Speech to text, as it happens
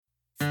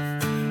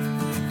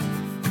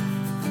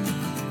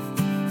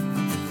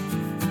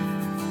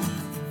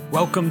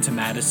Welcome to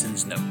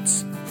Madison's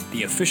Notes,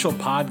 the official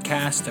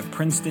podcast of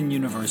Princeton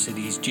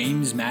University's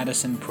James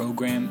Madison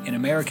Program in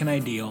American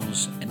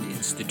Ideals and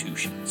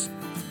Institutions.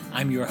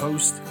 I'm your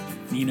host,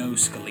 Nino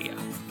Scalia.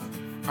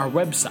 Our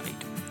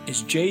website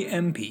is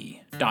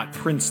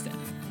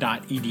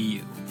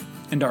jmp.princeton.edu,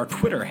 and our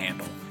Twitter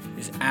handle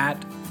is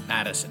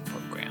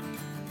 @MadisonProgram.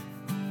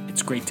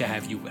 It's great to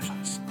have you with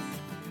us.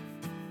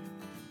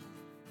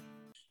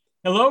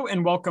 Hello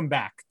and welcome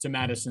back to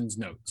Madison's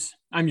Notes.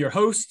 I'm your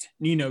host,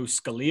 Nino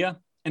Scalia,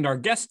 and our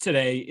guest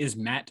today is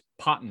Matt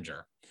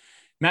Pottinger.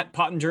 Matt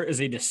Pottinger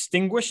is a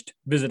distinguished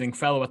visiting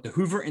fellow at the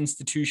Hoover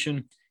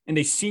Institution and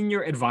a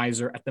senior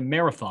advisor at the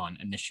Marathon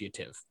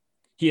Initiative.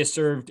 He has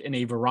served in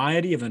a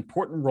variety of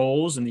important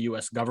roles in the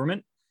U.S.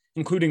 government,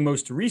 including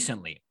most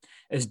recently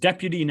as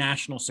Deputy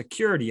National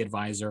Security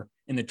Advisor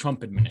in the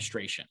Trump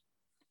administration.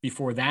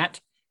 Before that,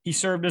 he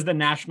served as the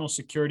National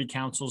Security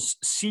Council's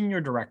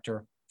Senior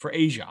Director for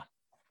Asia.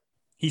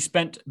 He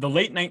spent the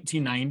late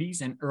 1990s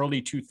and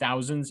early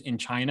 2000s in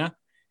China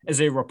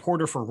as a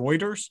reporter for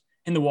Reuters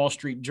and the Wall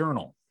Street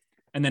Journal,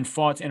 and then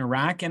fought in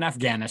Iraq and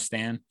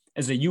Afghanistan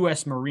as a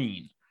U.S.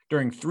 Marine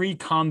during 3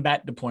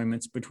 combat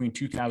deployments between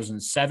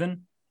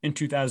 2007 and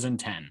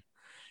 2010.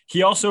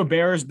 He also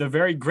bears the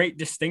very great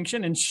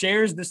distinction and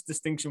shares this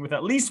distinction with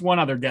at least one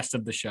other guest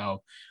of the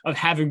show of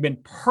having been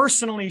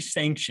personally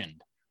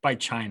sanctioned by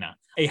China,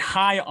 a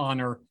high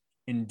honor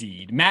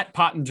indeed. Matt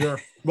Pottinger,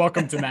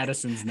 welcome to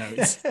Madison's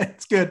Notes.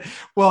 It's good.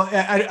 Well,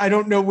 I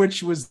don't know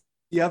which was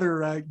the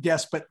other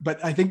guest, but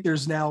I think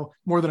there's now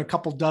more than a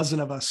couple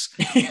dozen of us.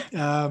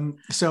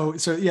 So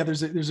yeah,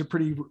 there's a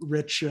pretty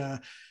rich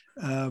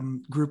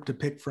group to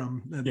pick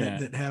from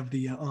that have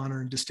the honor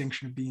and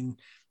distinction of being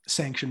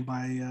sanctioned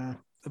by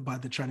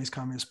the Chinese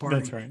Communist Party.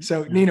 That's right.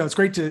 So Nino, it's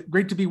great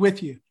to be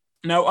with you.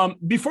 Now,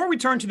 before we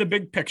turn to the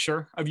big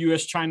picture of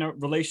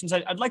U.S.-China relations,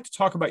 I'd like to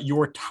talk about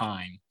your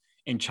time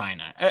in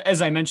China. As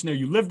I mentioned there,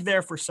 you lived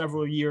there for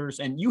several years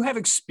and you have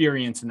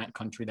experience in that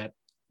country that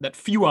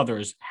few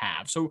others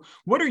have. So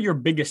what are your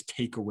biggest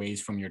takeaways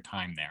from your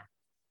time there?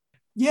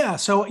 Yeah.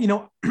 So,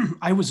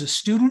 I was a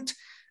student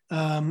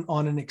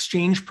on an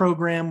exchange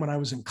program when I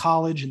was in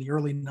college in the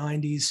early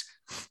 90s,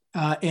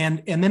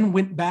 and then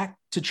went back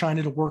to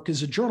China to work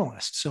as a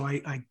journalist. So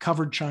I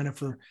covered China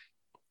for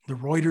the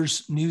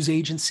Reuters news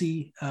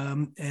agency,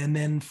 and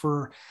then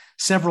for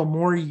several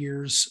more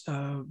years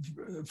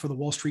for the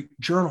Wall Street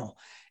Journal,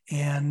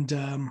 and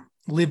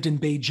lived in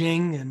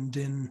Beijing and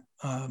in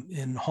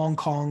Hong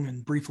Kong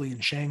and briefly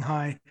in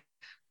Shanghai.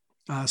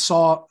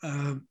 Saw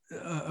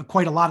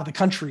quite a lot of the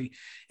country,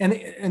 and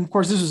of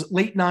course this was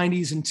late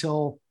 90s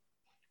until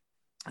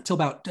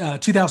about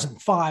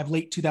 2005.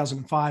 Late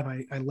 2005,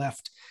 I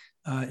left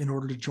in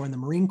order to join the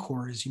Marine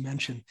Corps, as you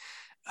mentioned.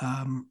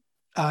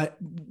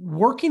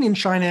 Working in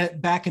China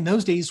back in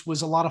those days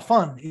was a lot of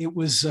fun. It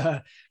was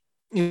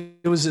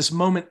this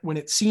moment when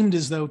it seemed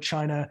as though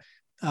China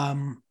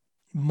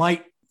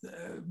might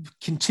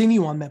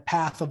continue on that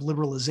path of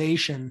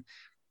liberalization.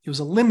 It was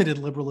a limited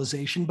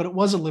liberalization, but it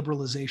was a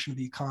liberalization of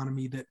the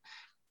economy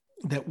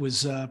that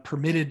was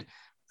permitted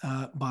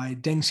by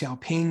Deng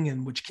Xiaoping,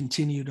 and which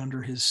continued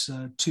under his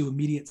 2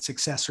 immediate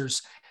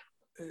successors.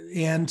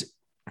 And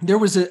there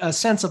was a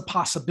sense of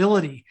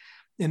possibility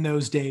in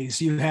those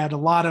days. You had a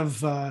lot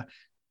of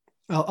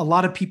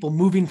people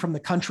moving from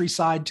the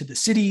countryside to the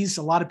cities,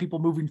 a lot of people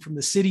moving from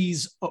the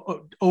cities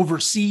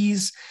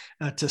overseas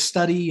to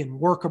study and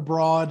work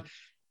abroad.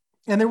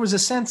 And there was a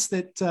sense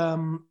that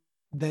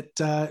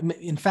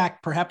in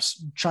fact,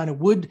 perhaps China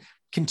would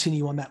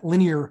continue on that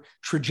linear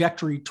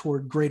trajectory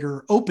toward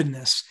greater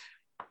openness.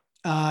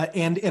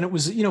 And it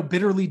was,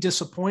 bitterly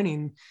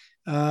disappointing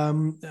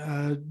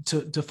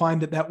to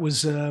find that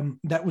was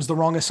the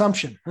wrong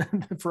assumption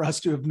for us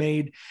to have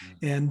made,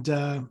 and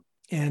the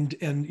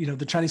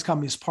Chinese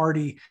Communist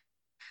Party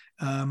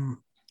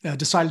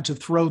decided to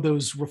throw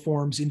those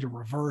reforms into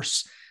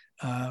reverse.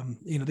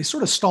 They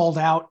sort of stalled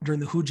out during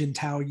the Hu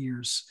Jintao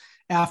years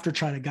after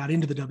China got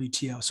into the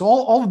WTO. So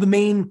all of the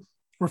main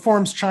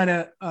reforms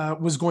China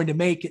was going to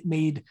make, it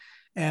made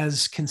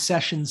as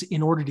concessions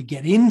in order to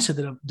get into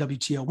the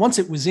WTO. Once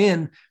it was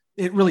in,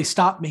 it really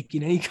stopped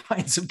making any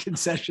kinds of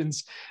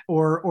concessions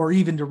or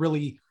even to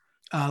really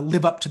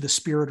live up to the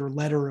spirit or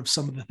letter of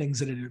some of the things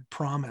that it had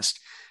promised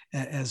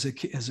as a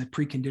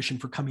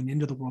precondition for coming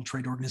into the World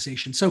Trade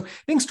Organization. So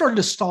things started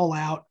to stall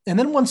out. And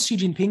then once Xi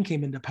Jinping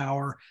came into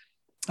power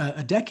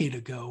a decade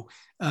ago,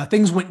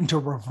 things went into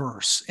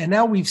reverse. And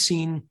now we've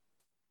seen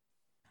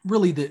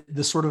really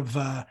the sort of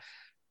the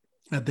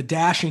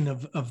dashing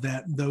of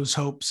those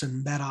hopes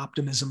and that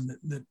optimism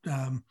that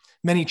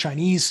many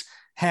Chinese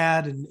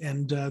had,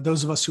 and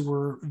those of us who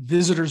were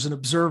visitors and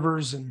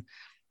observers and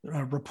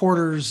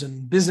reporters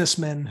and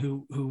businessmen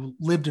who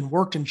lived and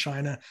worked in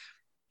China,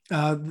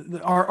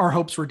 our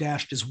hopes were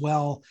dashed as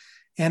well.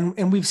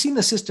 And we've seen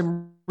the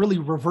system really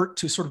revert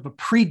to sort of a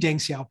pre-Deng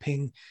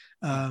Xiaoping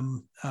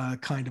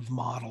kind of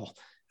model,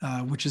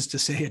 which is to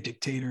say a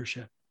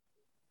dictatorship.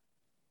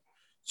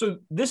 So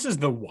this is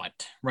the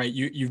what, right?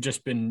 You've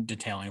just been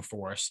detailing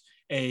for us.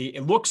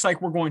 It looks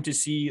like we're going to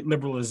see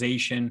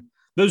liberalization.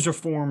 Those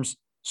reforms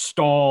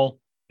stall,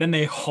 then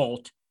they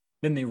halt,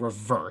 then they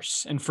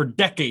reverse. And for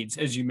decades,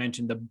 as you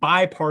mentioned, the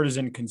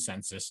bipartisan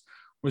consensus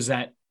was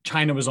that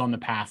China was on the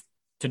path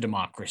to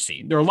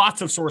democracy. There are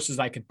lots of sources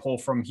I could pull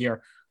from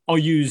here. I'll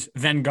use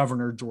then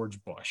Governor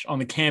George Bush on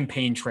the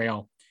campaign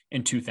trail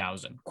in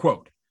 2000.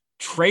 Quote,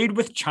 "Trade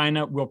with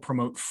China will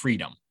promote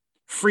freedom.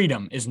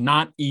 Freedom is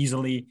not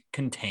easily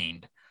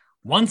contained.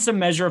 Once a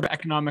measure of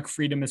economic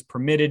freedom is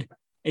permitted,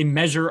 a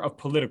measure of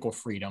political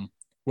freedom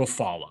will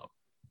follow."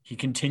 He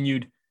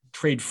continued,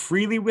 "Trade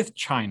freely with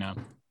China,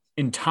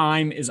 and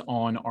time is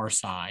on our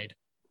side."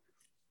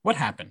 What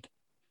happened?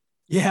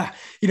 Yeah,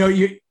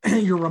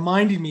 you're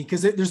reminding me,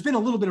 because there's been a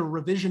little bit of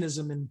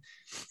revisionism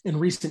in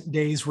recent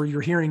days where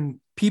you're hearing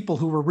people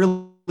who were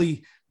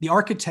really the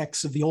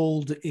architects of the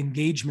old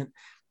engagement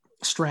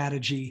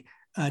strategy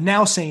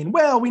now saying,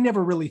 well, we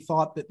never really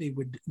thought that they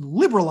would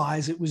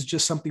liberalize. It was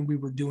just something we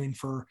were doing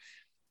for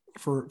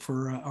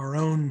our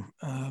own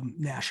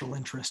national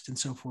interest and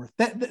so forth.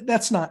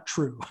 That's not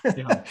true.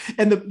 Yeah.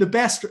 And the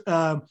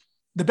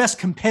best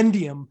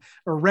compendium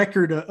or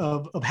record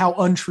of how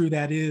untrue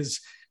that is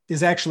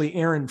actually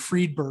Aaron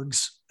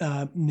Friedberg's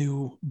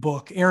new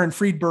book. Aaron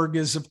Friedberg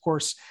is, of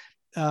course,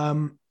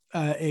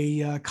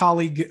 a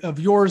colleague of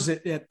yours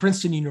at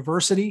Princeton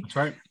University. That's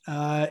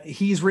right.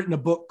 He's written a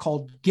book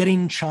called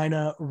 "Getting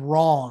China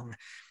Wrong."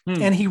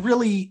 And he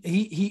really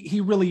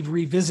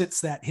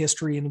revisits that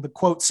history, and the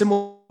quote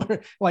similar,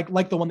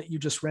 like the one that you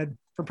just read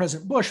from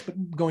President Bush,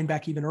 but going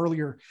back even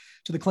earlier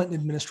to the Clinton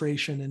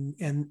administration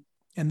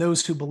and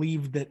those who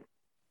believed that,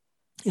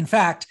 in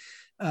fact,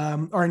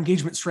 our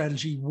engagement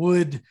strategy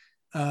would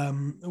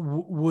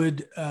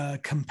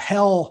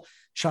compel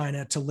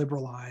China to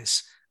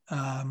liberalize.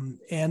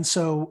 And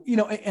so,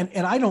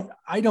 and I don't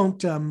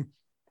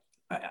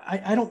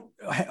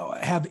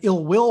have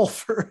ill will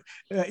for,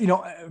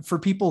 for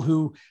people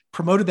who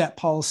promoted that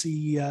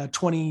policy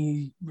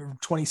 20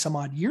 some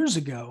odd years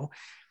ago.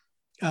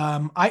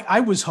 I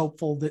was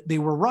hopeful that they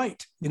were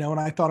right, and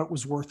I thought it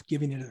was worth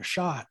giving it a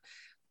shot.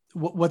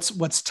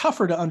 What's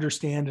tougher to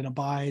understand and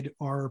abide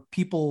are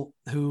people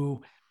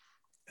who,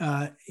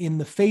 in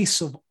the face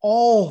of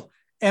all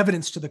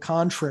evidence to the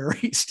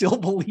contrary, still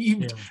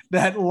believed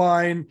that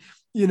line,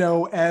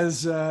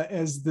 as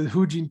the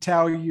Hu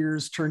Jintao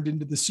years turned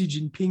into the Xi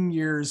Jinping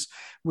years,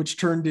 which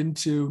turned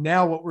into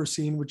now what we're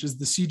seeing, which is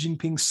the Xi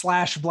Jinping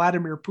 /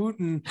 Vladimir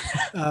Putin,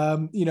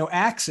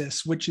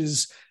 axis, which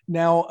is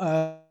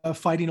now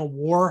fighting a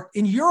war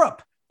in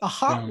Europe, a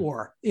hot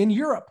war in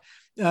Europe.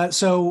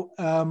 So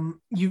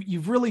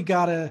you've really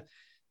got to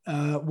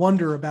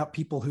wonder about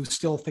people who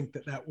still think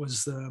that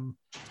was the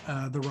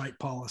right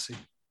policy.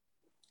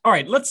 All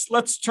right,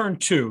 let's turn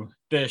to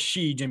the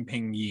Xi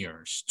Jinping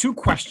years. Two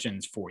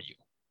questions for you.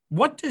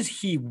 What does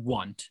he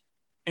want,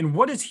 and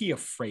what is he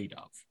afraid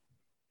of?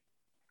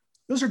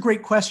 Those are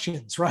great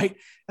questions, right?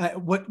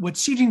 What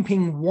Xi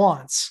Jinping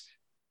wants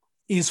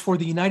is for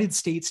the United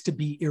States to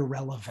be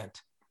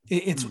irrelevant.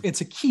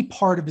 It's a key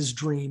part of his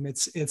dream.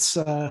 It's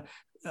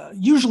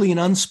usually an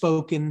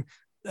unspoken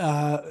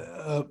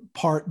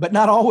part, but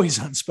not always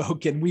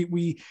unspoken.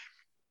 We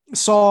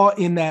saw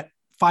in that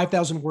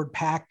 5,000 word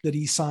pact that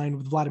he signed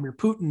with Vladimir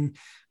Putin,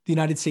 the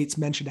United States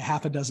mentioned a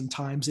half a dozen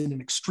times in an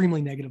extremely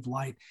negative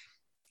light.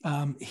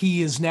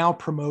 He is now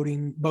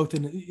promoting, both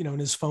in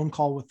his phone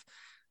call with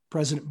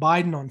President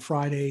Biden on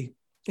Friday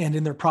and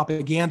in their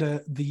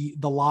propaganda, the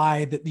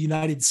lie that the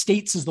United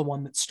States is the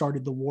one that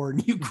started the war in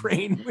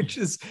Ukraine, which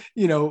is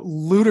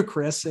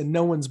ludicrous, and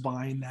no one's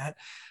buying that.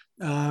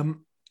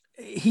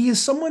 He is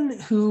someone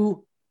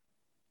who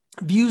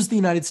views the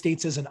United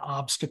States as an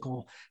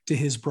obstacle to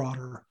his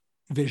broader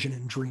vision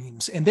and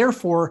dreams. And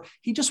therefore,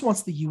 he just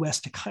wants the U.S.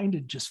 to kind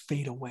of just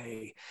fade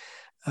away.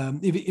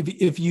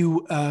 If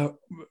you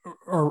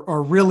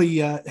are really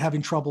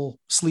having trouble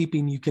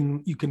sleeping, you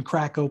can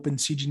crack open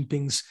Xi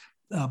Jinping's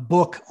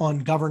book on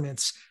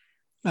governance.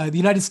 The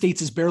United States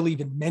is barely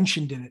even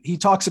mentioned in it. He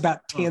talks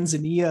about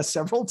Tanzania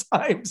several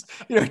times.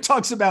 He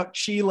talks about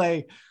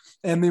Chile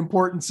and the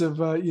importance of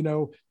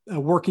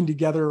working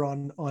together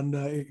on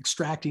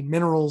extracting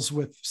minerals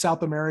with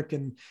South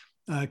American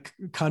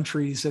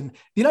countries, and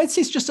the United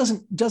States just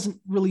doesn't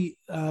really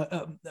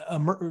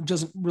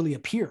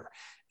appear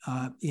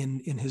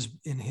in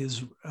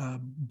his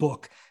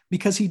book,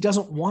 because he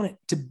doesn't want it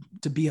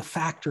to be a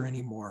factor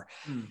anymore.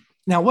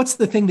 Now, what's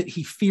the thing that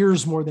he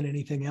fears more than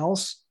anything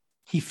else?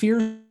 He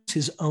fears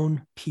his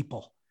own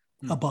people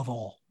above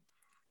all.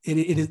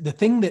 It is the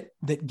thing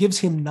that gives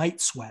him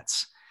night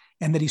sweats,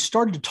 and that he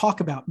started to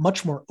talk about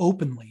much more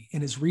openly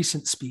in his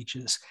recent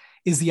speeches,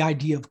 is the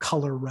idea of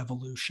color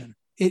revolution.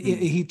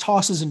 He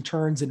tosses and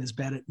turns in his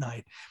bed at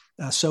night,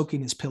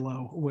 soaking his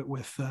pillow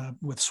with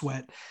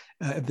sweat.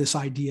 This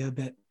idea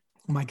that,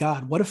 oh my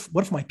God, what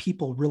if my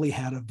people really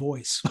had a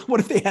voice?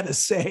 What if they had a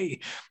say?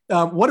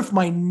 What if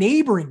my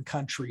neighboring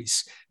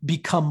countries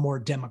become more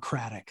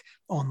democratic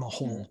on the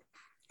whole?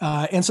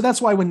 And so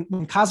that's why when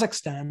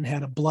Kazakhstan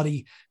had a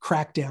bloody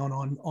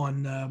crackdown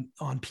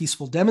on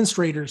peaceful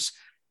demonstrators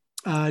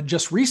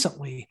just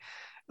recently,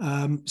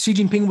 Xi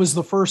Jinping was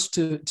the first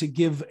to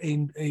give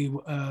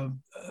a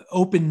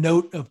open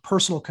note of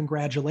personal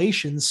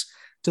congratulations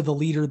to the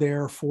leader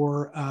there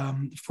for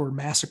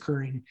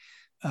massacring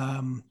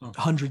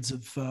hundreds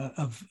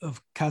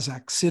of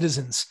Kazakh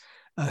citizens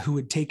who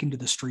had taken to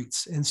the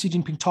streets. And Xi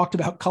Jinping talked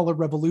about color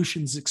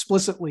revolutions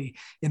explicitly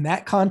in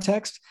that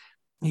context.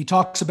 He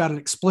talks about it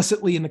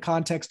explicitly in the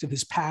context of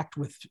his pact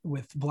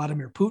with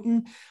Vladimir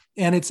Putin,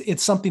 and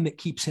it's something that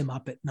keeps him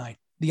up at night.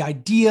 The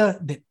idea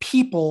that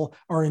people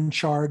are in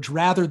charge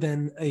rather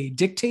than a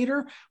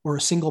dictator or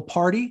a single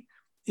party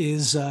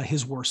is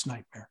his worst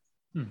nightmare.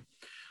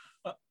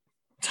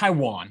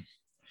 Taiwan.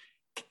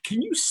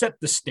 Can you set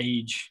the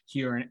stage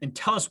here and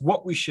tell us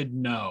what we should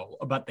know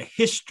about the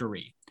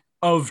history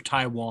of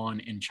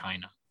Taiwan and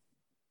China?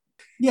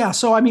 Yeah,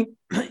 so I mean,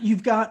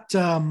 you've got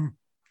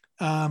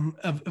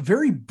a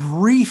very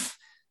brief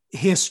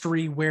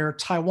history where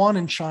Taiwan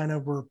and China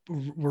were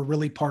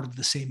really part of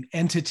the same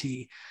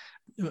entity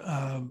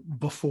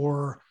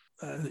before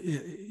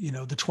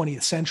the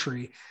 20th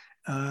century.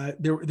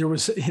 There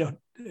was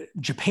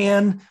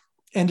Japan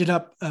ended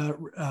up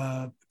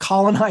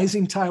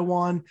colonizing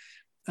Taiwan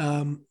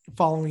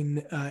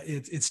following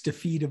its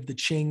defeat of the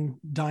Qing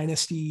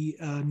dynasty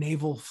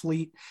naval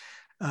fleet.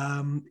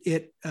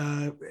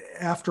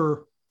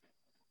 After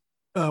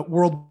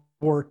World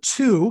War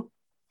II,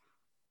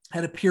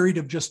 had a period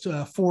of just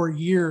 4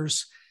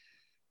 years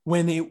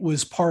when it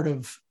was part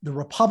of the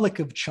Republic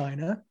of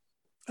China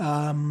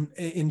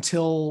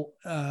until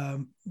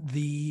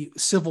the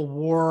Civil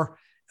War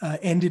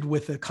ended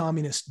with a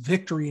communist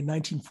victory in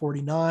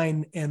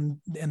 1949, and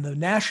the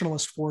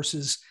nationalist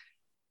forces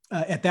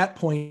at that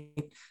point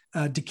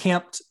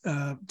decamped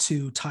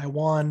to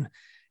Taiwan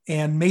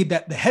and made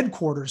that the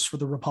headquarters for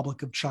the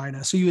Republic of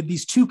China. So you had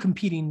these two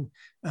competing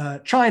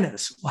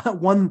Chinas,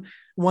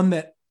 one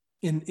that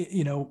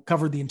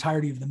covered the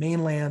entirety of the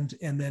mainland,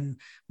 and then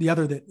the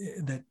other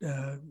that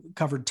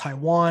covered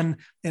Taiwan,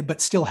 but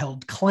still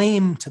held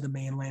claim to the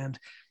mainland.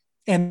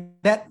 And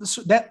that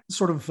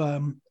sort of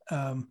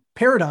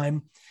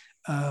paradigm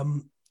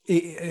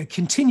it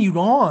continued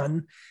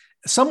on.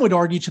 Some would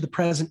argue to the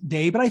present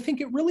day, but I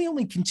think it really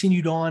only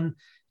continued on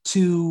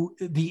to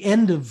the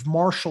end of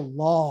martial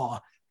law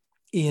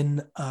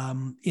in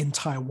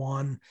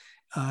Taiwan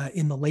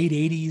in the late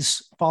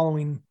 80s,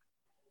 following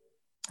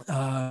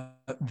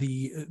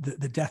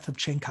the death of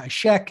Chiang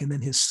Kai-shek, and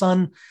then his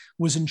son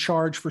was in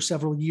charge for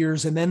several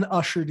years, and then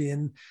ushered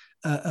in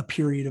a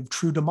period of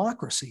true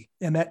democracy.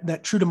 And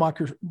that true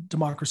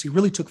democracy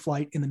really took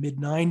flight in the mid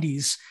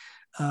 90s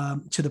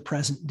to the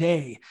present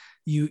day.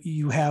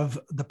 You have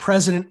the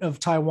president of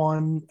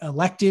Taiwan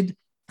elected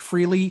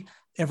freely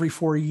every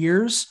 4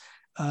 years.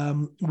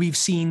 We've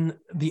seen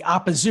the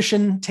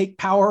opposition take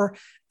power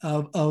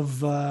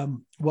of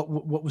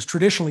what was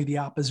traditionally the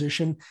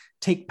opposition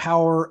take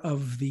power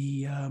of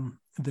the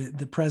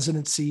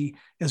presidency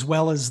as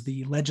well as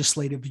the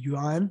legislative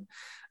yuan,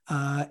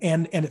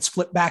 and it's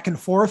flipped back and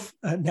forth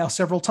now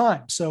several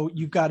times. So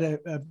you've got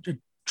a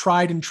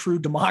tried and true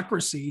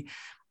democracy,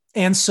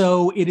 and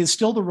so it is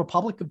still the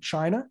Republic of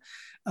China.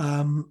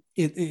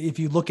 If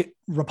you look at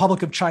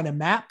Republic of China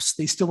maps,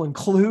 they still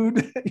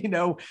include,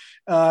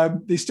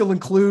 they still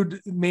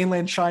include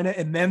mainland China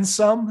and then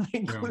some. They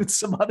include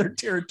some other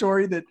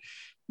territory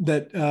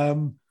that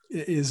are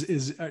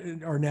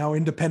now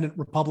independent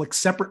republics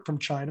separate from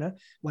China,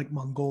 like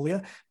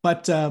Mongolia.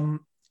 But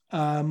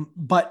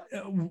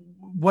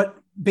what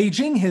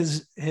Beijing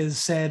has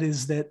said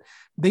is that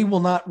they will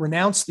not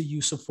renounce the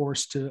use of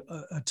force to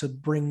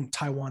bring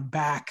Taiwan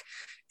back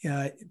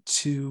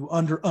to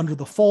under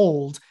the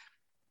fold.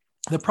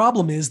 The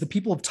problem is the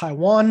people of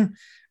Taiwan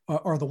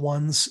are the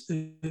ones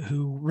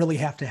who really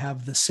have to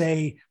have the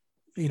say.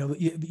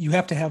 You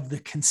have to have the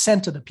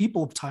consent of the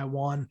people of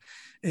Taiwan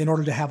in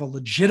order to have a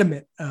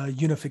legitimate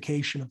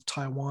unification of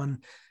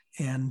Taiwan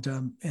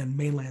and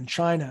mainland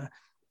China.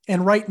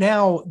 And right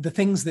now, the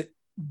things that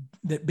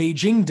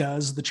Beijing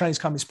does, the Chinese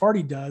Communist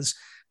Party does,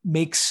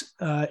 makes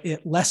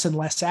it less and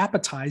less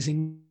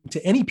appetizing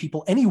to any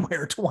people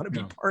anywhere to want to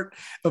be part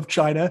of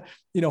China.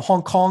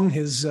 Hong Kong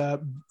has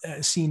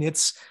seen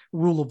its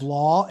rule of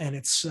law and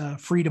its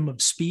freedom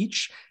of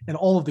speech and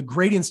all of the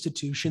great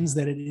institutions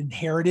that it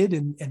inherited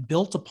and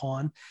built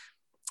upon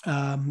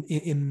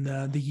in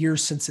the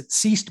years since it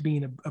ceased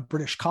being a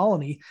British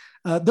colony.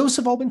 Those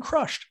have all been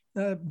crushed.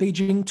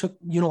 Beijing took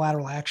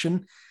unilateral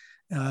action,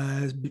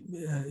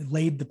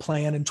 laid the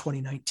plan in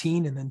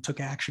 2019, and then took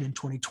action in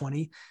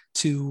 2020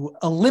 to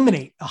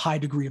eliminate a high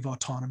degree of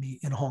autonomy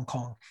in Hong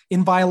Kong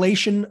in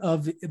violation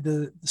of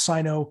the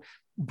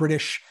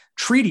Sino-British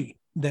treaty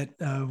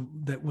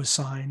that was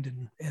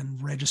signed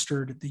and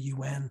registered at the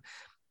UN.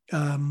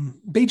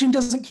 Beijing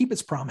doesn't keep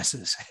its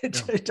promises.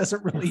 It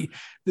doesn't really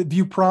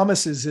view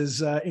promises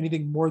as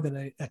anything more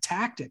than a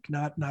tactic,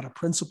 not a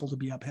principle to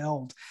be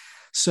upheld.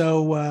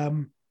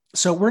 So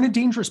we're in a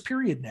dangerous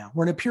period now.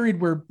 We're in a period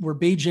where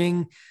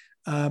Beijing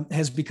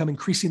has become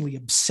increasingly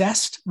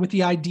obsessed with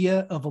the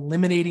idea of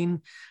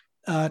eliminating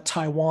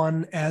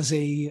Taiwan as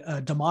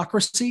a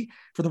democracy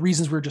for the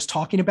reasons we were just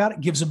talking about.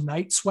 It gives him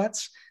night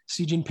sweats.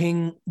 Xi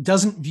Jinping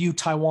doesn't view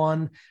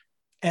Taiwan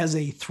as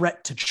a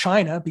threat to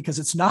China because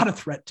it's not a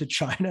threat to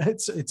China.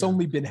 It's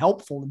only been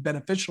helpful and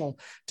beneficial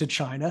to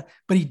China,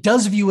 but he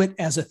does view it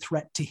as a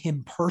threat to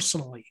him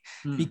personally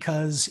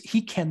because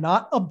he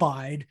cannot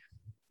abide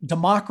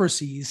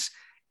democracies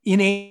in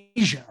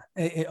Asia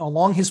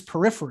along his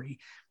periphery,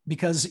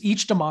 because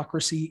each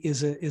democracy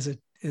is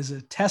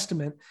a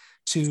testament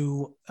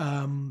to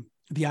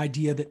the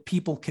idea that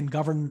people can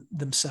govern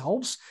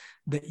themselves,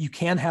 that you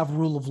can have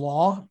rule of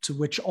law to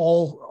which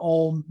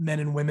all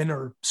men and women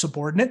are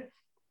subordinate.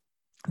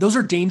 Those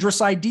are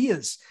dangerous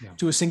ideas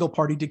to a single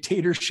party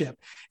dictatorship.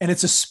 And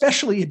it's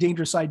especially a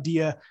dangerous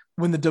idea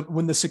when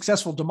the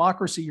successful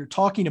democracy you're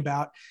talking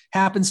about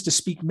happens to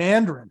speak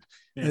Mandarin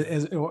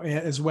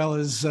as well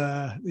as,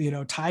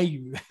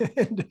 Taiyu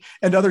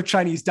and other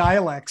Chinese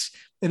dialects,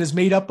 and is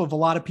made up of a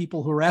lot of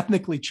people who are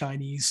ethnically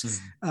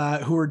Chinese,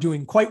 who are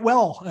doing quite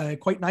well,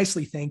 quite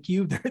nicely. Thank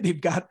you.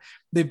 They've got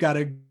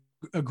a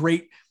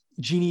great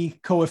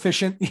Gini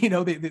coefficient.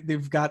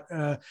 They've got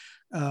a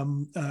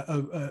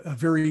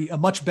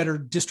much better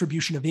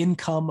distribution of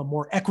income, a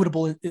more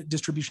equitable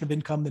distribution of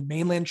income than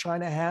mainland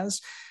China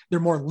has. They're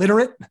more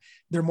literate,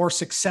 they're more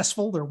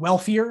successful, they're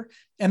wealthier,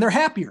 and they're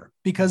happier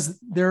because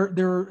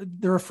they're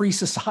a free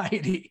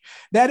society.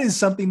 That is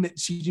something that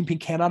Xi Jinping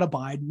cannot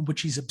abide,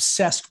 which he's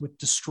obsessed with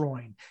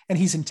destroying, and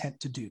he's intent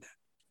to do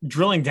that.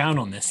 Drilling down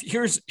on this,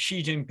 here's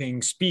Xi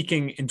Jinping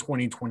speaking in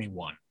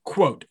 2021,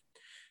 quote,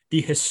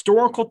 "The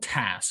historical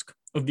task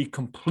of the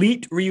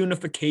complete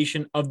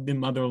reunification of the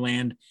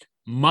motherland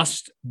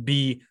must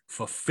be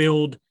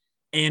fulfilled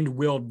and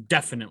will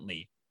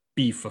definitely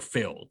be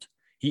fulfilled."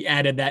 He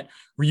added that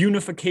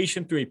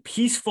reunification through a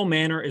peaceful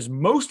manner is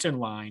most in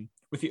line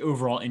with the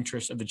overall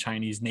interests of the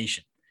Chinese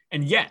nation.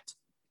 And yet,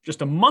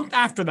 just a month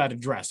after that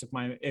address,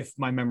 if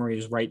my memory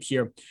is right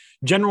here,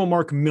 General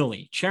Mark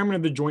Milley, chairman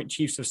of the Joint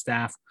Chiefs of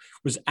Staff,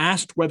 was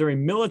asked whether a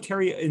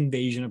military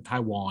invasion of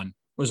Taiwan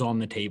was on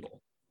the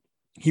table.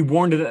 He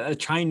warned that the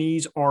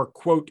Chinese are,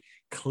 quote,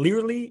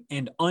 "clearly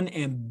and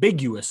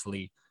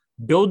unambiguously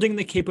building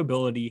the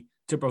capability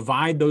to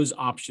provide those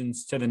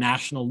options to the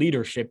national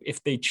leadership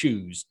if they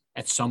choose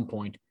at some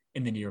point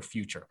in the near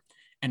future,"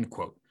 end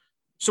quote.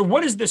 So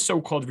what does this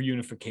so-called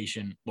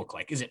reunification look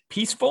like? Is it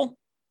peaceful?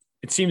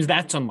 It seems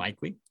that's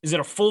unlikely. Is it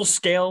a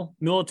full-scale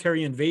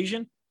military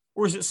invasion,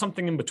 or is it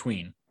something in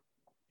between?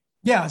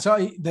 Yeah,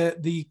 so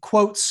the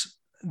quotes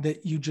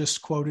that you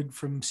just quoted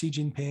from Xi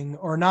Jinping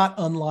are not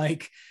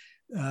unlike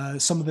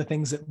some of the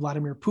things that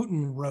Vladimir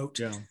Putin wrote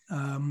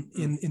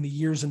in the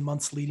years and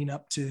months leading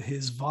up to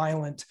his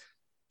violent,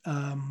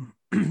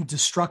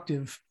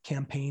 destructive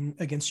campaign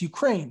against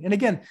Ukraine. And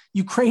again,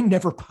 Ukraine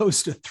never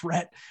posed a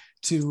threat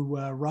to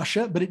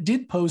Russia, but it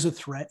did pose a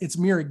threat. Its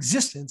mere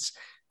existence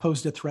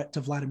posed a threat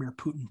to Vladimir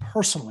Putin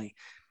personally,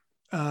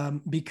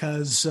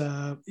 because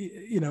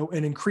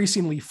an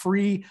increasingly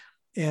free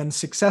and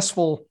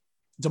successful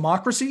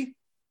democracy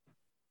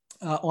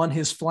on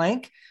his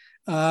flank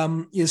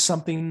is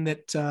something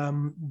that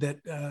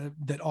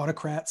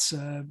autocrats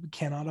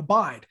cannot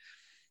abide.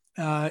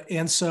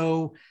 And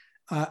so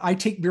I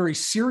take very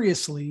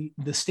seriously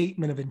the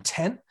statement of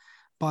intent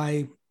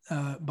by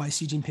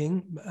Xi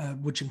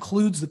Jinping, which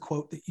includes the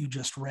quote that you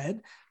just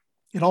read.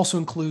 It also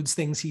includes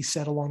things he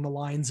said along the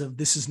lines of,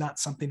 "This is not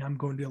something I'm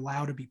going to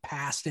allow to be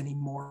passed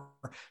anymore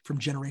from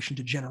generation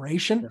to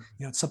generation.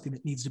 It's something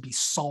that needs to be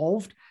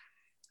solved."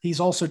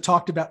 He's also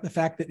talked about the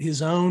fact that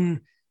his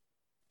own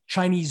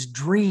Chinese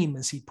dream,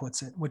 as he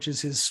puts it, which is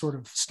his sort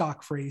of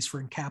stock phrase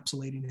for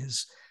encapsulating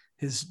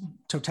his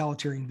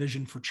totalitarian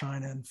vision for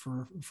China and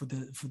for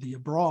the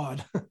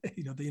abroad,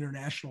 the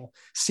international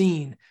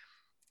scene,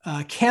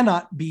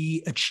 cannot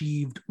be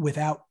achieved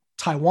without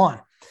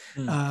Taiwan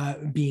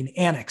being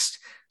annexed.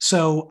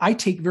 So I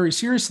take very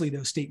seriously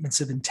those statements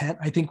of intent.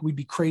 I think we'd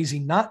be crazy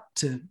not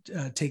to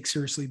take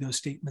seriously those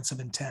statements of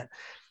intent.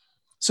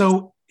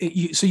 So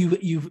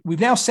we've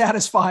now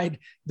satisfied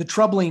the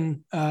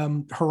troubling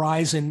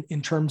horizon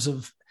in terms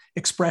of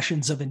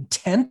expressions of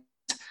intent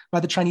by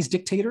the Chinese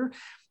dictator.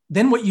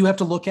 Then what you have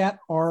to look at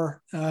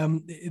are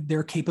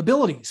their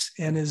capabilities.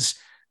 And as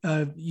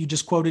you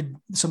just quoted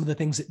some of the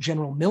things that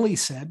General Milley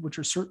said, which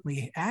are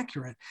certainly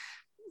accurate,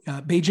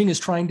 Beijing is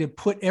trying to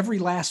put every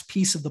last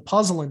piece of the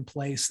puzzle in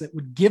place that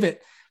would give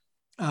it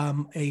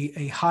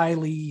a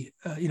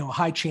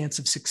high chance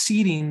of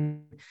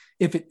succeeding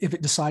if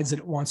it decides that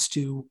it wants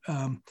to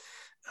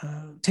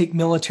take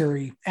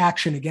military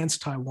action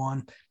against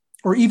Taiwan,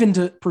 or even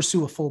to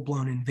pursue a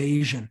full-blown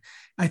invasion.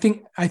 I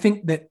think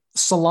that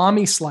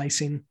salami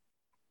slicing,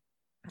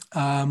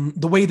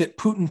 the way that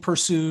Putin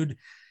pursued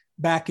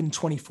back in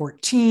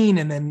 2014,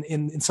 and then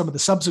in some of the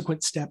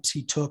subsequent steps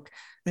he took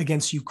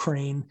against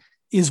Ukraine,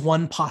 is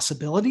one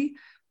possibility.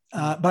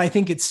 But I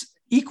think it's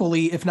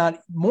equally, if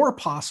not more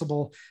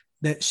possible,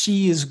 that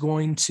she is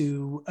going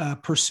to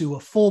pursue a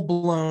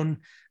full-blown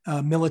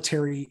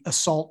military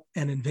assault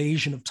and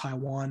invasion of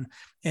Taiwan,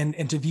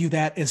 and to view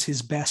that as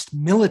his best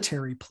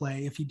military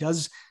play if he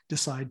does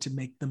decide to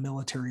make the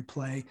military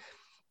play.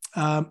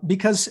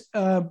 Because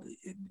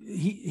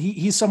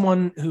he's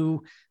someone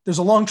who there's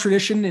a long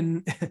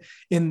tradition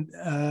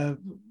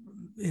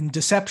in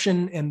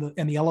deception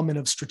and the element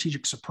of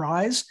strategic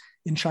surprise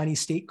in Chinese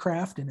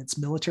statecraft and its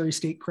military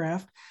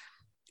statecraft.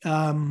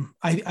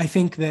 I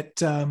think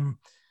that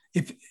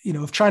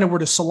if China were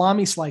to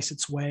salami slice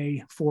its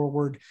way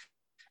forward,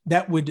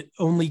 that would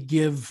only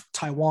give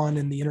Taiwan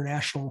and the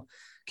international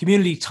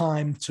community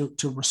time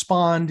to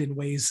respond in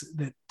ways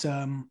that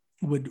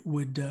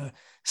would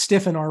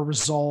stiffen our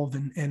resolve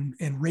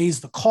and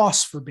raise the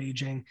costs for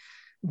Beijing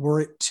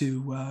were it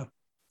to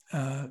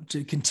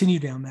continue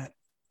down that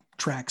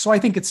track. So I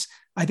think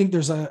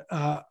there's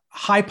a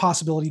high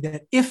possibility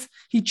that if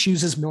he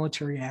chooses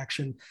military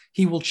action,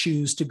 he will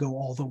choose to go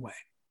all the way.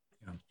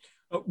 Yeah.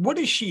 What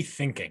is Xi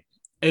thinking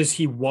as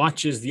he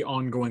watches the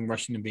ongoing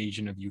Russian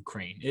invasion of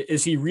Ukraine?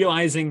 Is he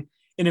realizing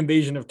an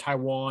invasion of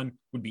Taiwan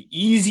would be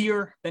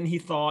easier than he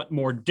thought,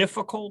 more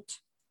difficult?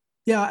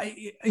 Yeah,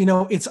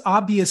 it's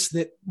obvious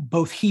that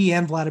both he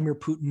and Vladimir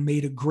Putin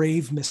made a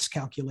grave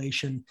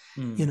miscalculation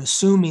in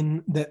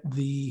assuming that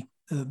the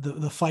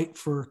fight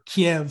for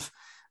Kiev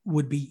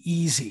would be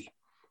easy.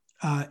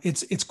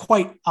 It's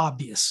quite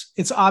obvious.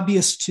 It's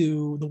obvious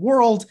to the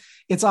world.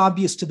 It's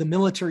obvious to the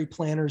military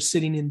planners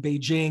sitting in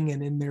Beijing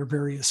and in their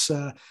various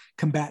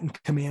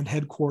combatant command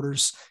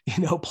headquarters,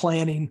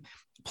 planning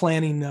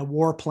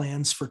war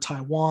plans for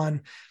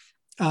Taiwan.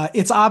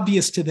 It's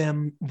obvious to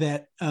them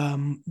that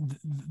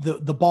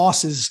the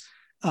bosses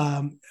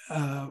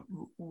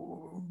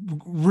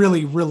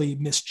really, really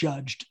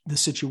misjudged the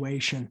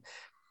situation.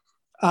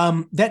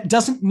 That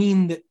doesn't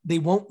mean that they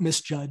won't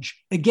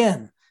misjudge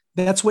again.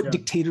 That's what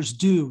dictators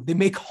do. They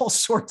make all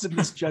sorts of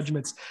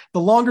misjudgments. The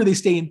longer they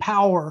stay in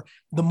power,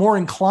 the more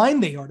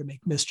inclined they are to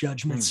make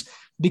misjudgments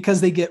because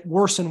they get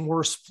worse and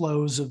worse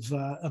flows of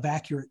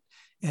accurate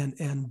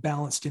and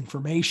balanced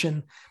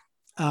information.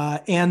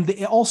 And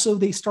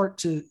they start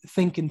to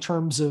think in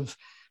terms of,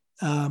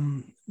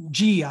 I've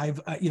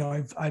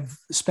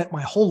spent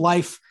my whole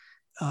life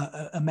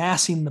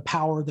amassing the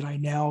power that I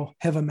now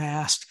have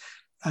amassed.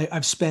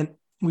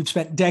 We've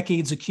spent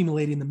decades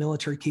accumulating the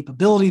military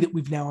capability that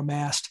we've now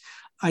amassed.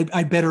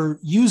 I better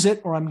use it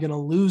or I'm going to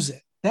lose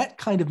it. That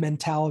kind of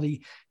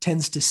mentality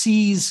tends to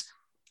seize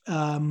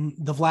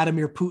the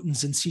Vladimir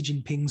Putins and Xi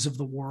Jinpings of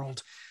the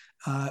world,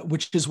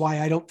 which is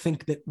why I don't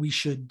think that we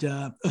should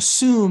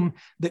assume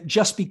that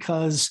just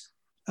because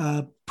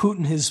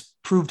Putin has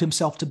proved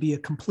himself to be a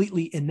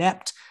completely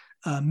inept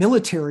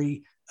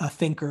military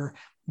thinker,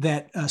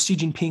 that Xi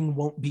Jinping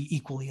won't be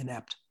equally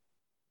inept.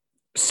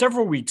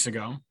 Several weeks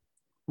ago,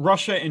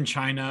 Russia and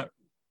China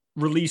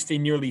released a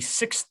nearly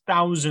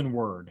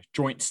 6,000-word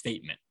joint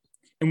statement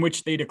in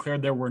which they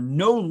declared there were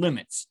no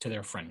limits to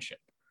their friendship.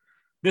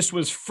 This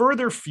was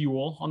further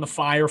fuel on the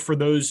fire for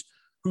those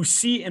who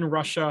see in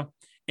Russia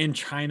and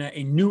China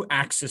a new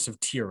axis of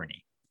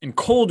tyranny, and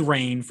cold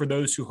rain for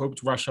those who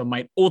hoped Russia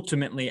might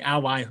ultimately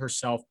ally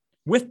herself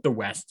with the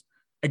West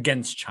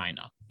against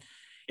China.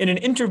 In an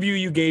interview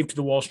you gave to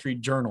the Wall Street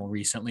Journal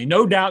recently,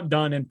 no doubt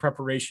done in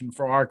preparation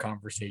for our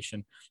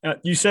conversation,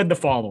 you said the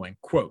following,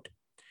 quote,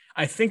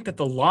 "I think that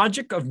the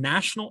logic of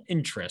national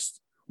interest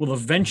will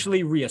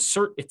eventually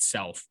reassert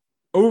itself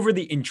over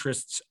the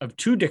interests of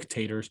two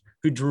dictators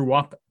who drew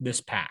up this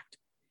pact.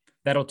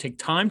 That'll take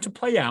time to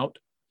play out,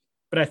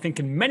 but I think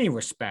in many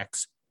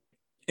respects,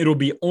 it'll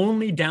be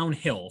only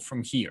downhill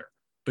from here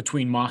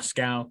between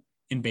Moscow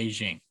and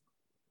Beijing."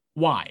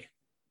 Why?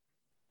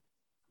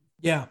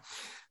 Yeah.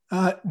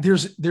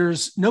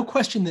 There's no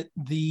question that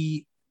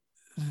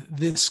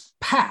this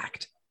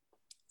pact,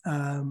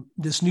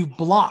 this new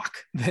bloc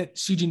that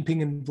Xi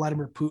Jinping and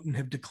Vladimir Putin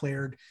have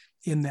declared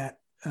in that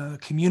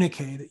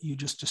communique that you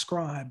just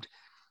described,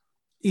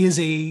 is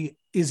a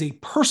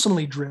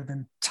personally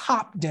driven,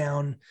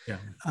 top-down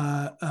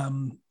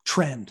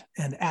trend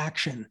and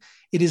action.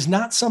 It is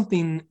not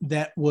something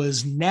that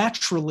was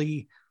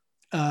naturally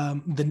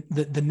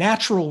the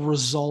natural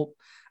result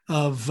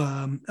of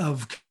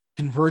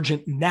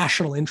convergent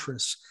national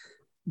interests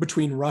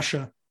between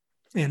Russia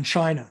and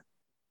China.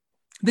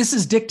 This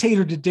is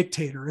dictator to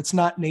dictator. It's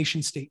not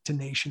nation state to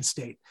nation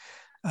state.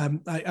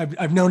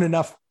 I've known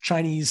enough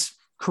Chinese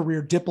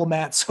career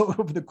diplomats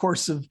over the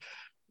course of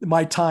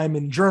my time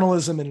in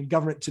journalism and in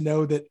government to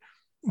know that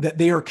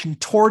they are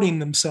contorting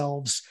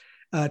themselves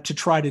to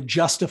try to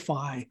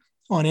justify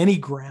on any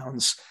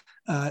grounds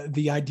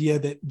the idea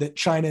that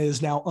China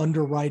is now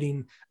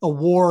underwriting a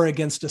war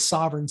against a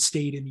sovereign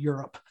state in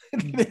Europe.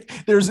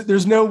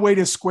 There's no way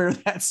to square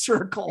that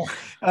circle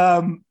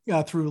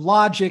through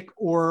logic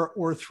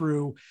or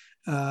through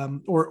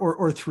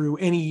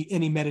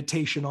any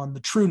meditation on the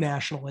true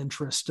national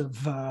interest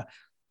of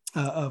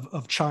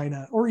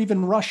China or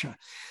even Russia.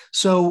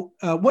 So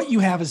what you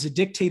have is a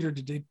dictator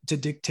to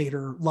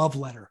dictator love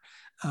letter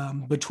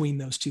between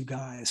those two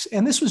guys,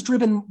 and this was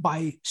driven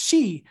by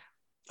Xi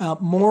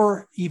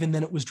more even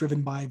than it was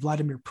driven by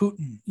Vladimir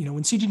Putin.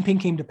 When Xi Jinping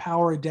came to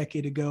power a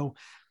decade ago,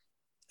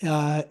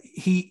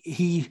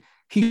 he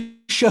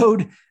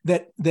showed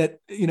that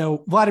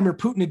Vladimir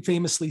Putin had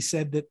famously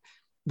said that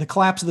the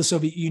collapse of the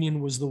Soviet Union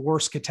was the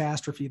worst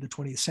catastrophe of the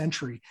 20th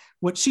century.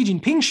 What Xi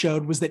Jinping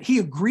showed was that he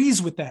agrees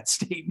with that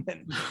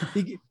statement.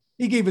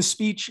 He gave a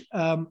speech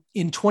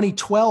in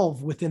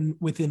 2012,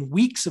 within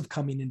weeks of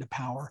coming into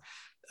power,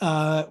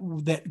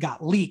 that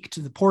got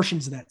leaked. The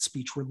portions of that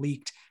speech were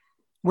leaked,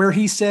 where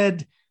he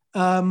said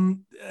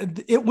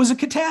it was a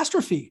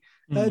catastrophe.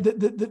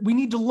 That we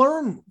need to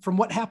learn from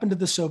what happened to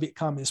the Soviet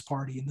Communist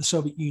Party and the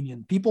Soviet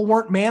Union. People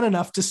weren't man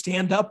enough to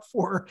stand up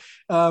for,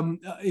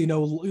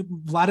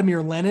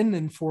 Vladimir Lenin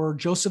and for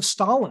Joseph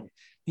Stalin.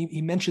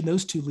 He mentioned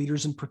those two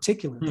leaders in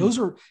particular. Those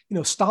are,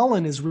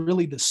 Stalin is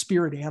really the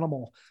spirit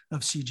animal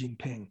of Xi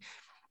Jinping.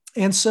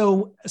 And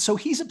so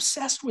he's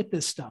obsessed with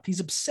this stuff. He's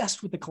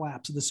obsessed with the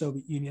collapse of the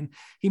Soviet Union.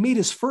 He made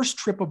his first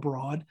trip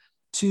abroad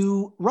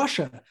to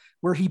Russia,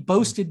 where he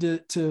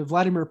boasted to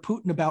Vladimir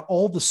Putin about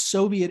all the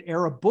Soviet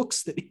era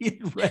books that he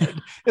had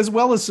read, as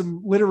well as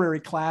some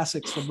literary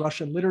classics from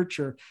Russian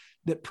literature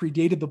that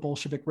predated the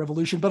Bolshevik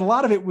Revolution. But a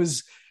lot of it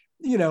was,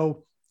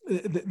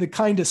 the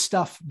kind of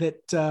stuff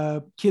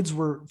that kids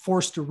were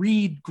forced to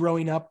read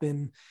growing up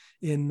in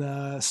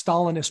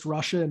Stalinist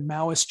Russia and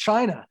Maoist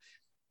China.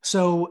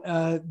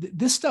 So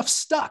this stuff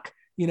stuck.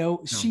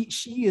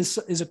 She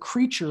is a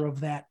creature of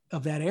that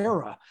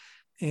era,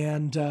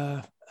 and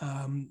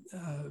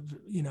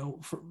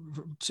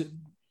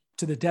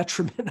to the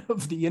detriment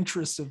of the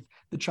interests of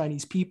the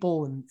Chinese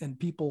people and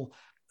people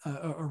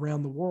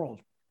around the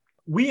world.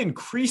 We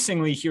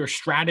increasingly hear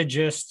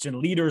strategists and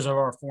leaders of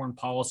our foreign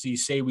policy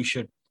say we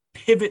should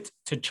pivot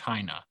to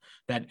China,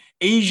 that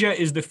Asia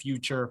is the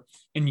future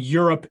and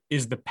Europe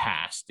is the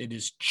past. It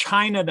is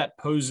China that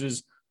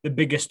poses the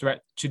biggest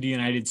threat to the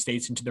United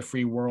States and to the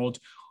free world.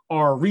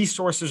 Our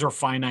resources are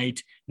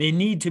finite. They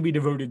need to be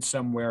devoted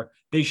somewhere.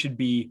 They should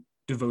be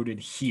devoted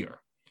here.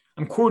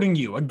 I'm quoting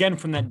you again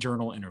from that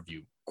journal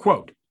interview.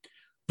 Quote,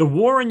 "The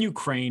war in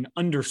Ukraine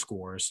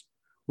underscores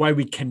why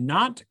we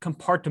cannot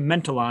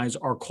compartmentalize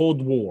our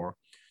Cold War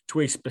to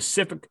a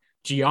specific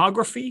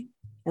geography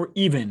or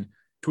even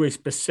to a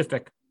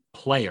specific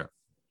player."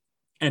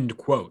 End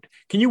quote.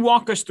 Can you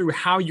walk us through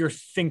how you're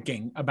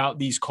thinking about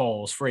these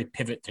calls for a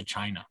pivot to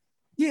China?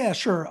 Yeah,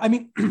 sure. I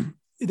mean,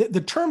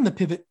 the term "the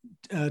pivot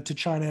to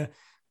China"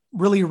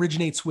 really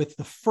originates with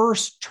the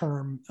first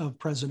term of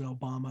President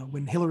Obama,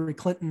 when Hillary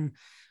Clinton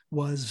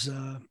was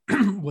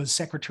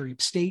Secretary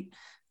of State,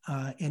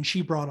 and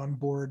she brought on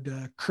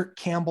board Kurt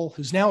Campbell,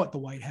 who's now at the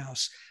White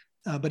House,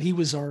 but he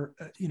was our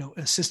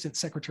Assistant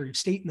Secretary of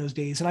State in those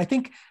days. And I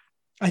think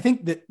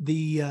that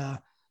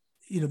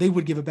they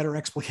would give a better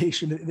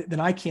explanation than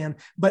I can,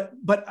 but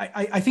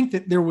I think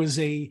that there was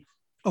a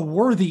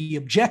worthy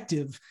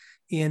objective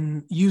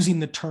in using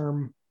the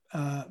term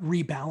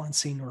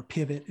rebalancing or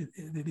pivot.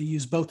 They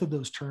use both of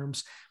those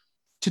terms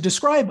to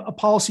describe a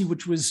policy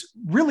which was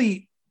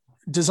really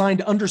designed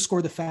to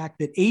underscore the fact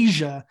that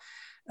Asia,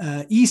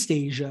 East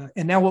Asia,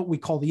 and now what we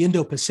call the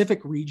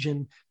Indo-Pacific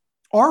region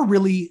are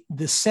really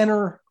the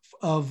center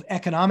of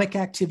economic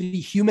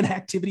activity, human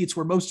activity. It's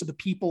where most of the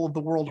people of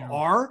the world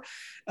are.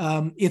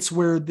 It's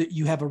where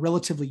you have a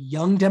relatively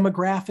young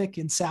demographic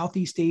in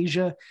Southeast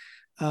Asia.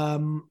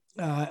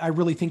 I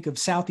really think of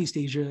Southeast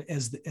Asia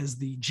as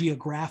the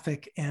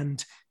geographic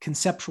and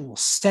conceptual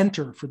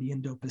center for the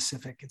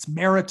Indo-Pacific. It's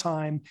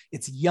maritime,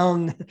 it's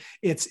young,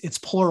 it's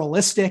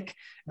pluralistic,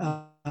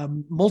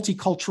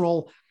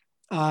 multicultural,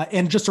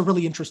 and just a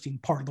really interesting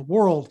part of the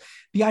world.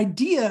 The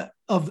idea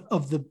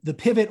of the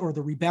pivot or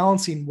the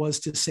rebalancing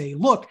was to say,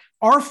 look,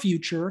 our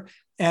future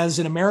as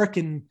an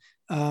American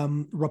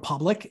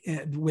republic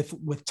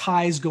with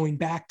ties going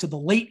back to the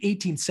late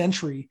 18th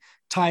century,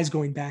 ties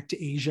going back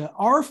to Asia,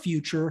 our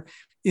future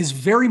is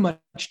very much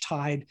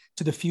tied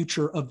to the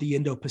future of the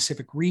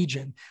Indo-Pacific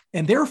region.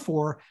 And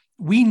therefore,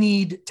 we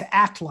need to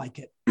act like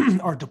it.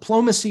 Our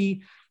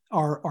diplomacy,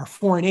 our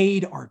foreign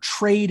aid, our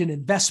trade and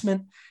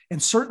investment,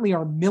 and certainly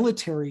our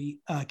military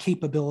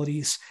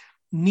capabilities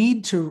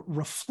need to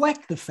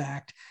reflect the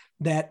fact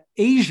that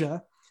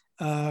Asia,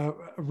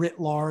 writ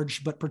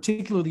large, but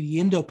particularly the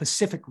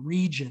Indo-Pacific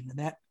region and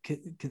that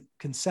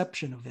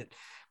conception of it,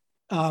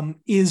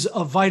 is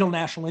of vital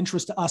national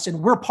interest to us, and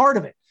we're part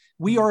of it.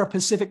 We are a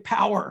Pacific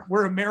power.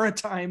 We're a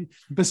maritime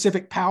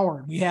Pacific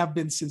power. We have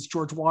been since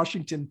George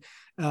Washington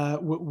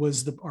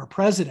was our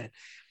president.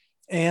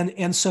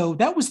 And so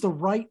that was the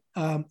right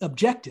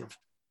objective.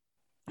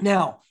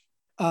 Now,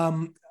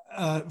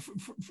 if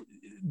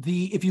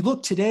you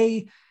look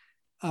today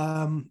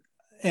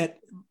at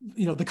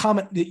the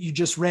comment that you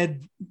just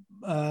read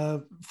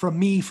from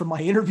me from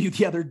my interview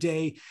the other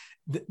day,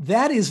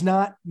 that is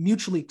not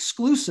mutually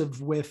exclusive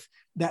with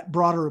that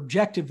broader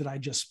objective that I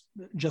just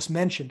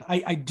mentioned.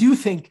 I do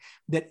think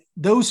that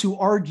those who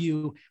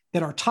argue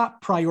that our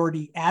top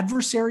priority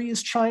adversary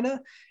is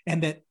China,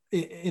 and that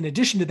in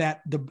addition to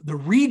that, the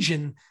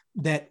region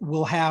that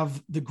will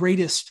have the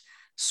greatest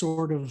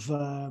sort of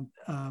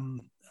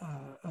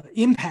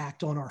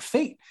impact on our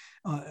fate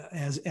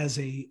as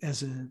a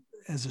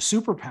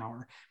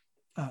superpower,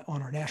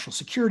 on our national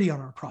security, on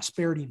our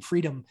prosperity and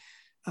freedom.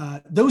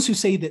 Those who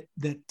say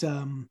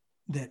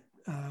that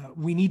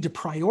we need to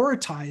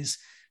prioritize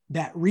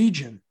that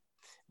region,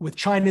 with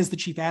China as the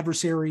chief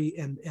adversary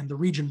and the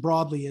region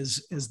broadly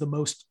as the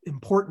most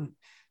important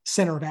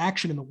center of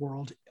action in the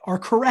world, are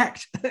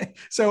correct.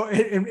 So,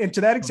 and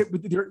to that extent,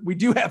 we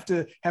do have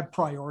to have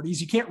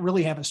priorities. You can't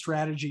really have a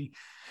strategy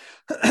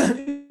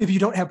if you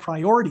don't have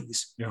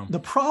priorities. Yeah. The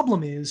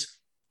problem is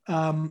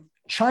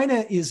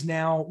China is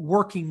now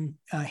working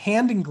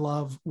hand in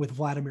glove with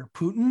Vladimir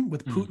Putin,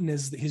 with Putin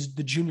as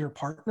the junior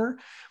partner.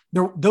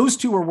 Those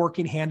two are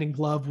working hand in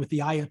glove with the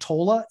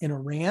Ayatollah in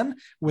Iran,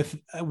 with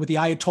the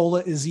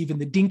Ayatollah is even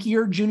the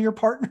dinkier junior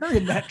partner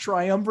in that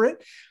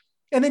triumvirate.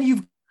 And then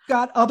you've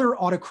got other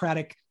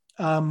autocratic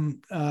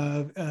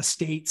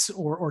states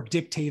or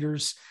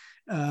dictators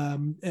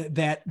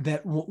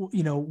that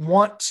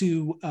want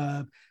to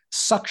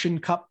suction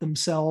cup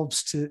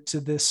themselves to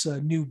this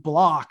new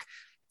bloc,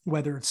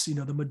 whether it's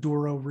the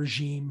Maduro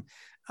regime,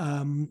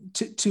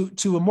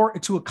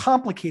 to a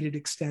complicated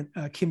extent,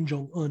 Kim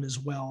Jong-un as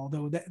well,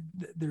 though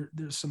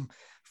there's some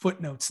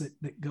footnotes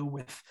that go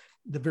with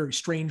the very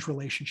strange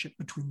relationship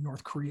between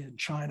North Korea and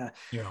China.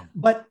 Yeah.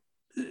 But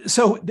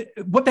so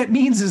what that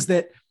means is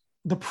that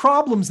the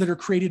problems that are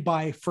created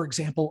by, for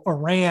example,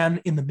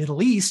 Iran in the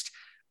Middle East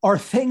are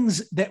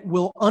things that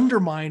will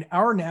undermine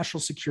our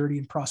national security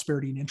and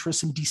prosperity and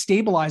interests and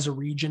destabilize a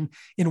region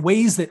in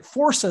ways that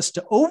force us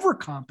to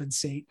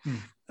overcompensate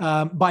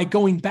by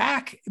going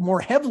back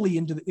more heavily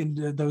into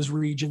those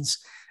regions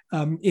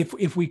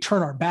if we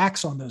turn our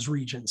backs on those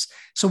regions.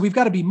 So we've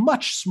got to be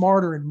much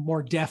smarter and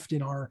more deft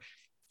in our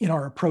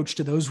approach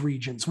to those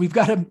regions. We've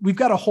got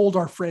to hold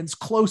our friends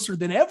closer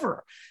than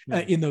ever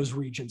in those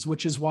regions,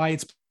 which is why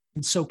it's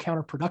been so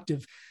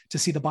counterproductive to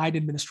see the Biden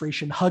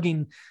administration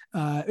hugging.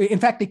 In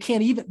fact,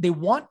 they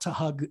want to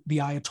hug the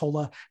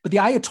Ayatollah, but the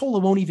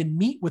Ayatollah won't even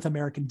meet with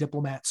American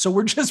diplomats. So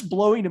we're just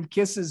blowing him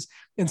kisses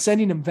and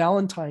sending him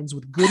Valentines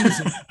with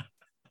goodies,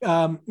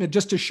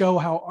 just to show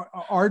how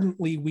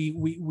ardently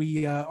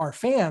we are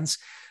fans.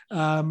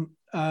 When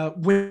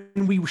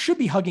we should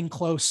be hugging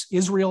close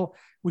Israel,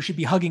 we should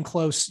be hugging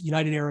close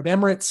United Arab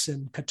Emirates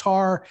and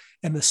Qatar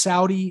and the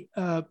Saudi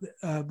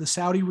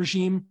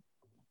regime.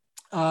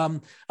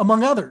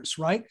 Among others,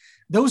 right?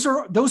 Those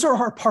are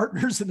our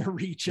partners in the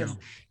region,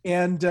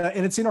 and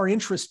it's in our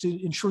interest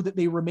to ensure that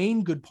they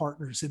remain good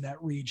partners in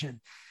that region.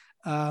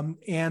 By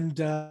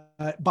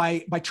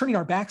turning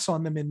our backs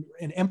on them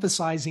and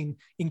emphasizing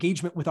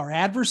engagement with our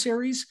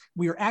adversaries,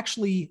 we are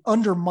actually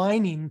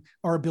undermining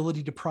our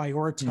ability to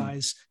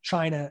prioritize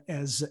China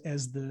as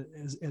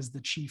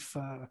the chief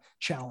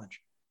challenge.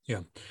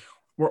 Yeah.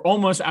 We're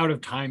almost out of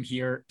time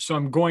here, so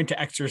I'm going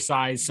to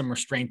exercise some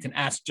restraint and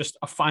ask just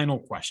a final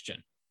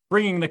question,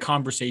 bringing the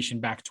conversation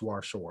back to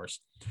our shores.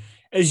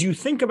 As you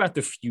think about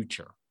the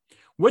future,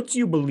 what do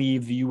you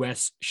believe the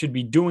U.S. should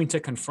be doing to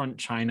confront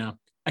China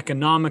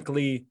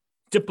economically,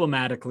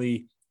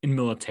 diplomatically, and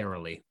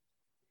militarily?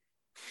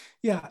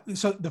 Yeah,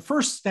 so the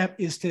first step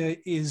is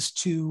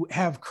to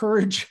have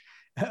courage,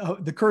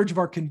 the courage of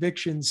our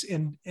convictions,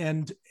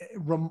 and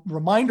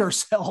remind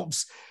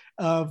ourselves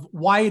of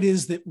why it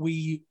is that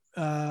we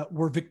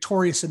were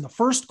victorious in the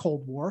first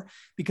Cold War,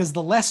 because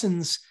the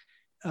lessons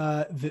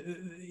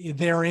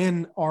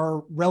therein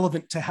are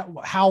relevant to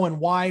how and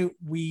why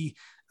we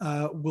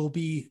will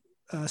be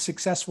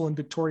successful and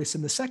victorious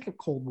in the second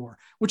Cold War,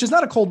 which is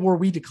not a Cold War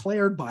we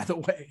declared, by the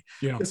way.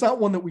 Yeah. It's not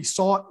one that we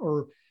sought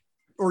or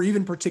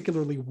even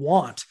particularly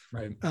want.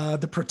 Right.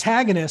 The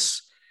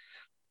protagonists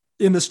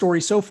in the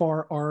story so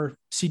far are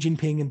Xi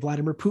Jinping and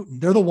Vladimir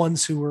Putin. They're the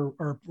ones who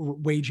are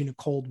waging a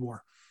Cold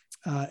War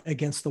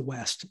against the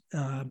West.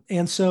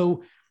 And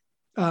so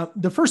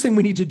the first thing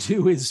we need to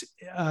do is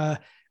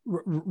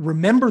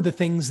remember the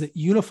things that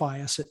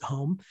unify us at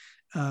home,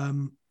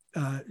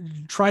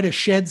 try to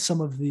shed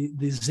some of the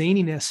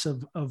zaniness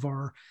of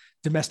our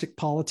domestic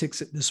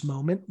politics at this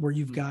moment, where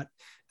you've got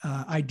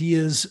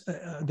ideas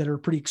that are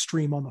pretty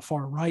extreme on the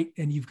far right,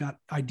 and you've got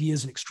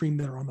ideas and extreme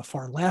that are on the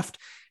far left.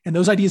 And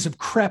those ideas have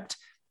crept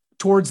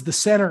towards the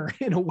center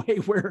in a way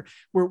where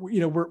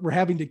we're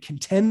having to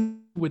contend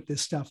with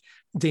this stuff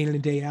day in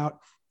and day out.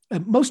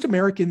 Most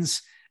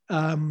Americans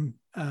love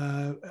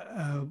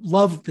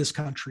this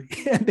country,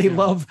 and they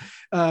love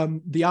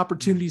the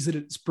opportunities that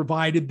it's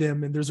provided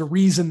them. And there's a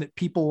reason that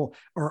people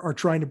are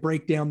trying to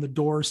break down the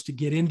doors to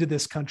get into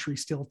this country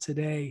still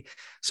today.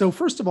 So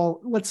first of all,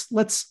 let's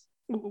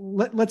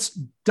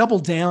double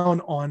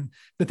down on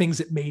the things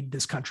that made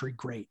this country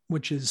great,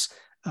 which is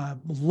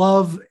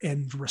love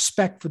and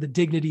respect for the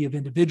dignity of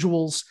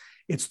individuals.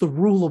 It's the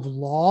rule of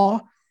law.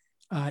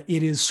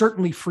 It is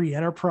certainly free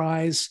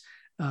enterprise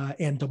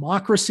and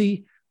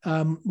democracy.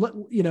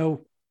 There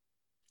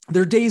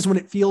are days when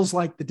it feels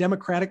like the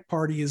Democratic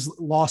Party has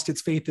lost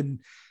its faith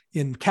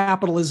in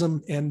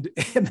capitalism, and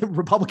the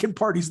Republican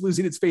Party's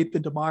losing its faith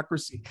in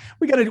democracy.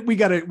 We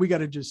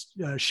gotta just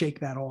shake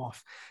that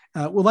off.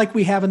 Well, like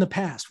we have in the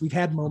past, we've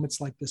had moments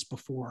like this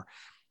before.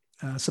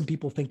 Some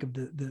people think of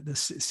the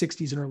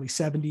 60s and early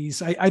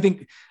 70s. I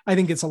think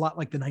it's a lot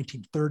like the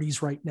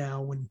 1930s right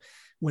now,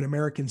 when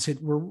Americans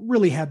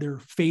really had their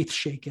faith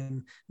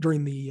shaken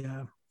during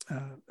the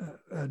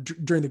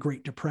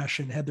Great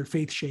Depression, had their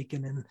faith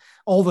shaken, and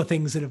all the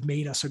things that have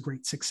made us a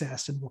great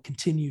success and will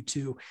continue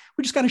to.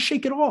 We just got to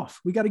shake it off.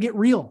 We got to get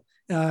real.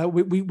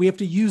 We have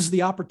to use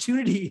the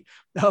opportunity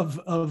of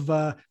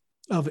a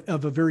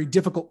very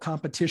difficult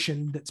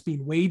competition that's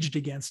being waged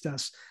against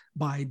us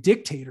by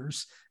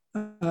dictators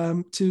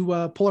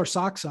to pull our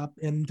socks up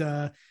and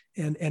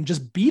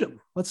just beat them.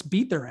 Let's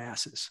beat their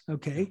asses,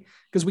 okay?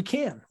 Because we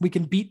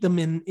can beat them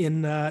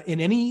in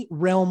any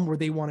realm where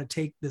they want to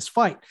take this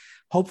fight.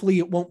 Hopefully,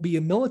 it won't be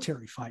a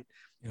military fight.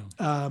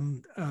 Yeah.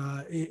 And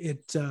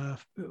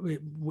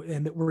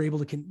that we're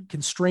able to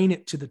constrain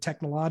it to the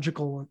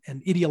technological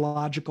and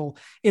ideological,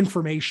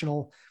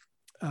 informational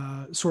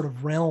sort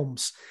of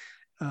realms.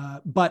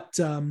 But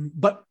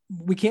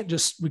we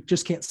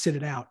just can't sit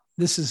it out.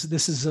 This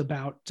is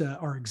about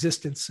our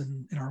existence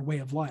and our way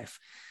of life.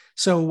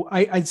 So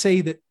I'd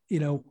say that,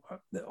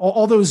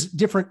 all those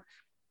different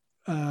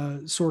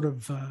sort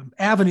of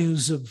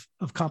avenues of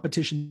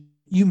competition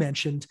you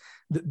mentioned,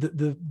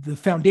 the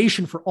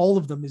foundation for all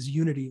of them is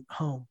unity at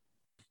home.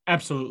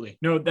 Absolutely.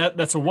 No,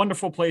 that's a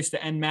wonderful place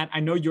to end, Matt.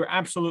 I know you're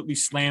absolutely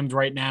slammed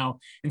right now,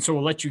 and so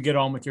we'll let you get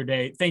on with your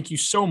day. Thank you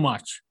so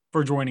much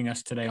for joining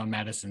us today on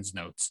Madison's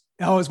Notes.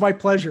 Oh, it's my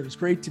pleasure. It's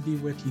great to be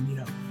with you,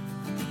 Nino.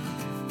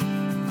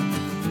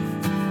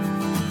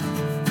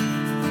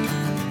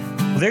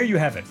 Well, there you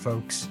have it,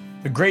 folks.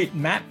 The great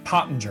Matt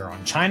Pottinger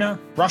on China,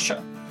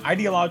 Russia,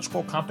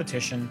 ideological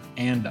competition,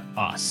 and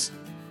us.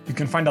 You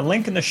can find a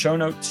link in the show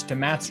notes to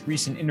Matt's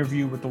recent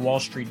interview with the Wall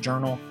Street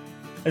Journal,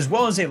 as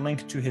well as a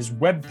link to his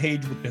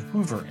webpage with the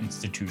Hoover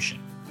Institution,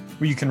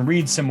 where you can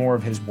read some more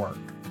of his work.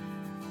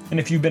 And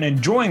if you've been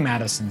enjoying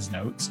Madison's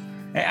Notes,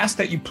 I ask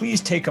that you please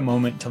take a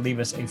moment to leave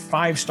us a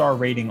 5-star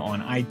rating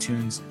on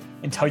iTunes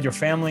and tell your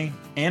family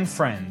and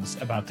friends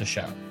about the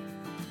show.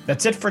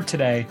 That's it for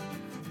today.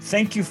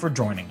 Thank you for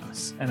joining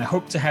us, and I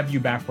hope to have you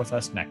back with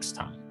us next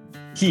time,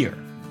 here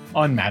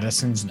on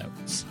Madison's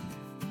Notes.